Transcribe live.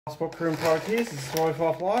Spot Crew and Privateers, this is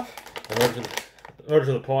Survival Life.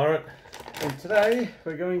 Roger the Pirate. And today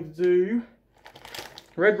we're going to do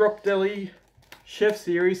Red Rock Deli Chef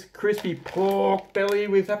Series Crispy Pork Belly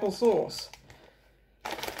with Apple Sauce.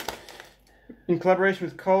 In collaboration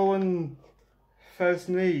with Colin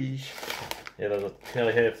Faznige. Yeah, there's a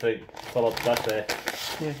curly hair fellow back there.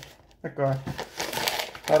 Yeah, that guy.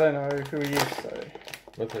 I don't know who he is, so...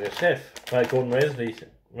 Looks like a chef. Like Gordon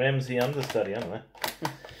Ramsay understudy, aren't they?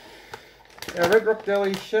 Our Red Rock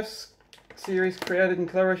Deli Chefs Series, created in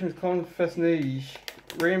collaboration with Colin Faznige,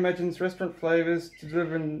 reimagines restaurant flavours to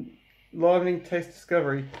deliver an enlivening taste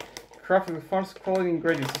discovery. Crafted with finest quality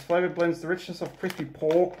ingredients, this flavour blends the richness of crispy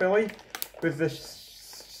pork belly with the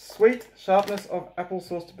sweet sharpness of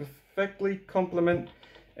applesauce to perfectly complement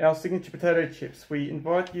our signature potato chips. We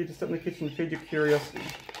invite you to step in the kitchen and feed your curiosity.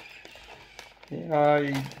 Yeah,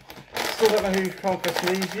 I still don't know who Colin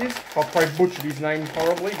Faznige is. I've probably butchered his name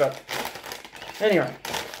horribly, but anyway,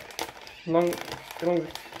 smells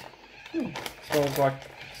like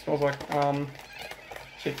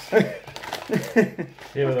chips.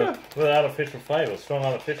 Yeah, with artificial flavour, strong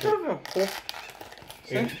artificial. Sort of a pork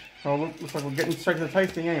scent. Oh, looks like we're getting straight to the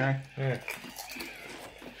tasting anyway. Yeah.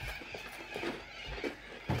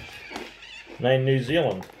 Made in New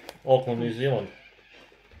Zealand, Auckland, New Zealand.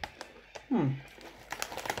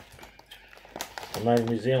 Made in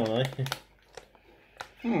New Zealand,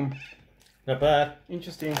 eh? Not bad.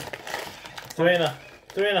 Interesting.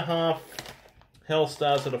 3.5 hell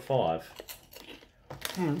stars out of 5.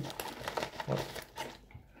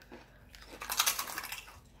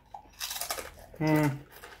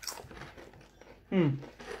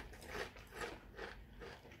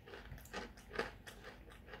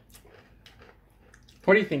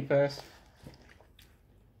 What do you think first?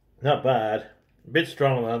 Not bad. A bit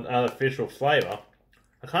stronger than artificial flavour.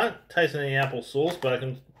 I can't taste any apple sauce, but I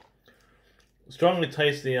can strongly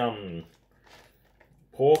taste the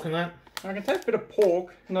pork and that. I can taste a bit of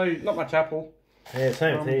pork. No, not much apple. Yeah,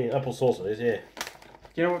 same with the apple sauce it is, yeah.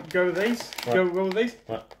 Do you know what go with these? What? Go with these?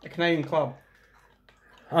 What? A Canadian Club.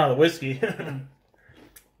 Ah, the whiskey.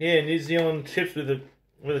 Yeah, New Zealand chips with a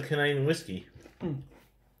Canadian whiskey.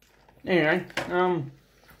 Anyway,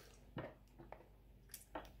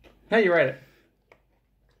 how you rate it?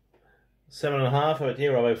 7.5 over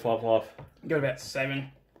here, Robbo 5 life. Got about 7.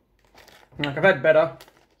 Like, I've had better.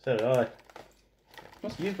 So did I.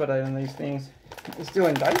 What's the use by date on these things? It's still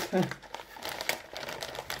in date.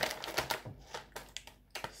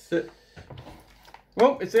 So,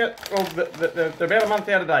 well, it's out. Well, they're about a month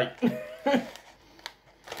out of date.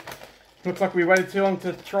 Looks like we waited too long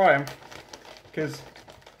to try them, because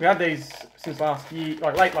we had these since last year,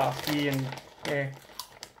 like late last year, and yeah.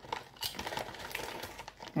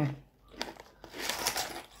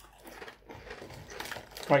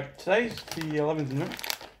 Wait, today's the 11th, isn't it?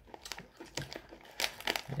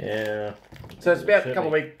 Yeah. So it's about a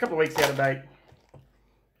couple of weeks out of date.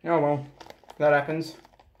 Oh well, that happens.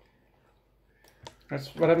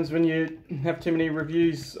 That's what happens when you have too many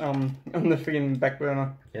reviews on the friggin' back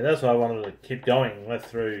burner. Yeah, that's why I wanted to keep going right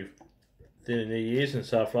through the New Year's and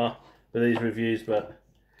stuff with these reviews, but...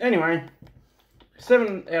 Anyway,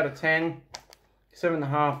 7 out of 10.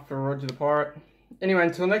 7.5 for Roger the Pirate. Anyway,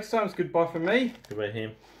 until next time, it's goodbye from me. Goodbye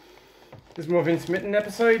him. This is more of an intermittent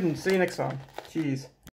episode, and see you next time. Cheers.